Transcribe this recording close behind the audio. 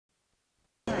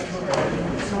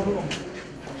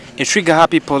A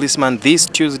trigger-happy policeman this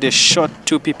Tuesday shot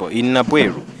 2 people in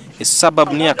Nabweru, a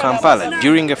suburb near Kampala,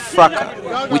 during a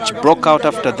fracas which broke out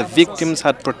after the victims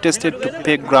had protested to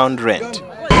pay ground rent.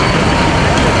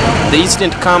 The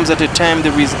incident comes at a time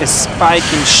there is a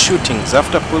spike in shootings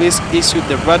after police issued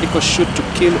the radical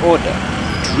shoot-to-kill order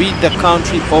to rid the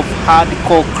country of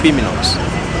hardcore criminals.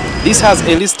 This has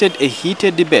elicited a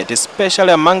heated debate,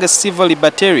 especially among the civil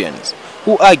libertarians,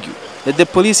 who argue that the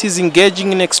police is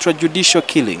engaging in extrajudicial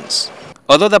killings.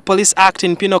 Although the Police Act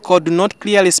in Penal Code do not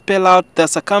clearly spell out the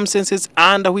circumstances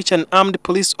under which an armed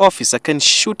police officer can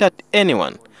shoot at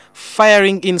anyone,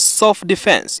 firing in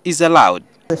self-defense is allowed.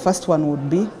 The first one would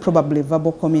be probably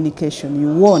verbal communication.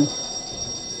 You warn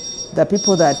the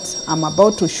people that I'm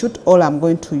about to shoot, or I'm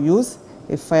going to use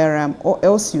a firearm, or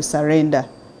else you surrender.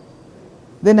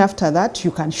 Then after that, you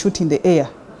can shoot in the air,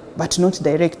 but not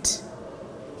direct.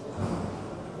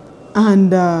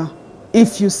 And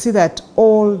if you see that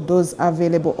all those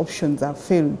available options have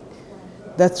failed,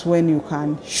 that's when you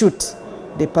can shoot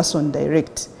the person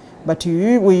direct. But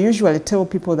we usually tell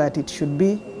people that it should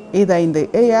be either in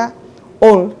the air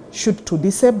or shoot to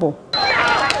disable.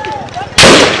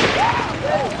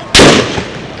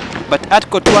 But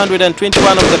Article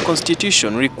 221 of the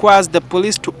Constitution requires the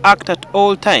police to act at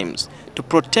all times to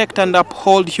protect and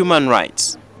uphold human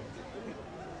rights.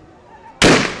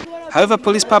 However,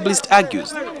 police publicist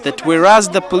argues that whereas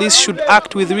the police should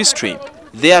act with restraint,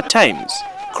 there are times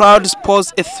crowds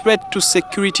pose a threat to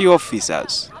security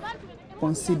officers.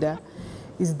 Consider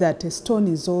is that a stone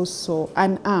is also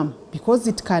an arm because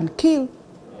it can kill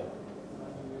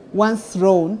once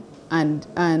thrown and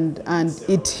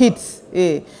it hits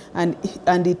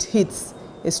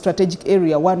a strategic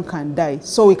area, one can die.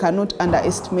 So we cannot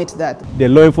underestimate that. The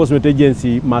law enforcement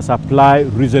agency must apply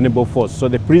reasonable force. So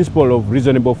the principle of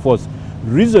reasonable force,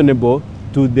 reasonable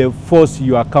to the force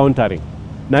you are countering.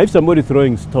 Now if somebody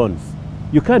throwing stones,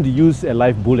 you can't use a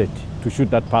live bullet to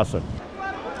shoot that person.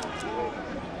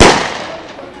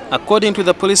 According to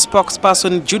the police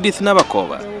spokesperson Judith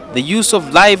Nabakooba, the use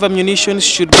of live ammunition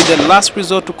should be the last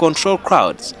resort to control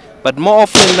crowds, but more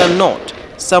often than not,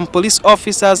 some police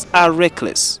officers are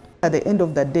reckless. At the end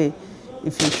of the day,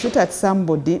 if you shoot at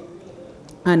somebody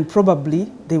and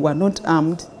probably they were not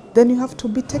armed, then you have to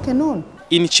be taken on.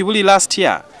 In Chibuli last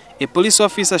year, a police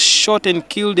officer shot and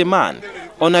killed a man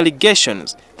on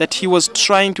allegations that he was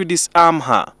trying to disarm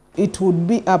her. It would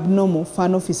be abnormal for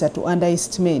an officer to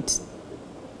underestimate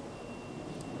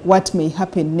what may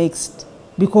happen next,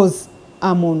 because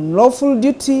I'm on lawful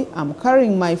duty, I'm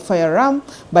carrying my firearm,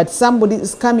 but somebody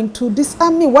is coming to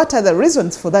disarm me. What are the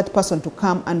reasons for that person to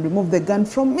come and remove the gun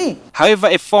from me? However,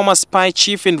 a former spy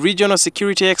chief and regional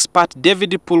security expert,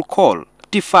 David Pulkol,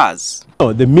 differs.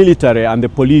 The military and the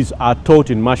police are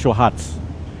taught in martial arts.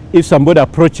 If somebody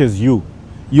approaches you,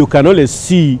 you can only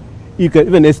see, you can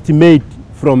even estimate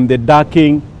from the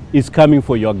darking is coming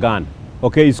for your gun,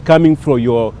 okay? It's coming for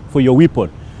your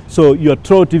weapon. So you're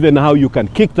taught even how you can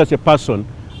kick such a person,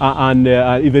 and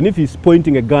even if he's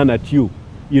pointing a gun at you,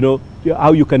 you know,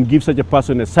 how you can give such a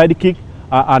person a side kick,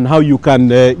 and how you can,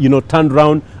 you know, turn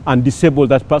around and disable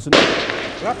that person.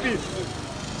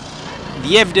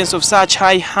 The evidence of such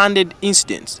high-handed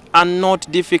incidents are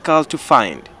not difficult to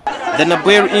find. The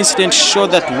Nabweru incident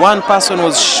showed that one person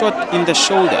was shot in the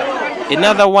shoulder,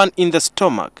 another one in the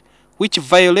stomach, which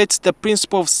violates the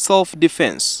principle of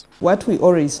self-defense. What we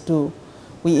always do,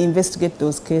 we investigate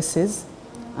those cases,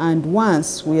 and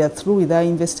once we are through with our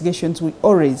investigations, we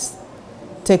always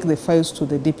take the files to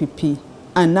the DPP.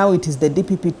 And now it is the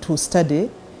DPP to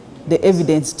study the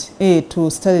evidence,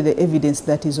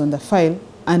 that is on the file,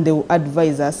 and they will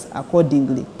advise us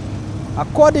accordingly.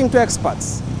 According to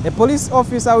experts, a police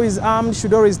officer who is armed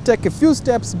should always take a few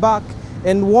steps back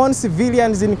and warn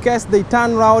civilians in case they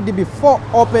turn rowdy before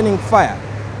opening fire.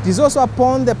 It is also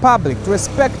upon the public to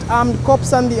respect armed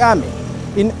cops and the army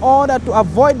in order to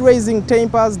avoid raising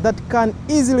tempers that can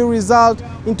easily result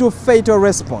into fatal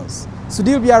response.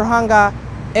 Sudil Biarhanga,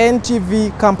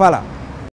 NTV, Kampala.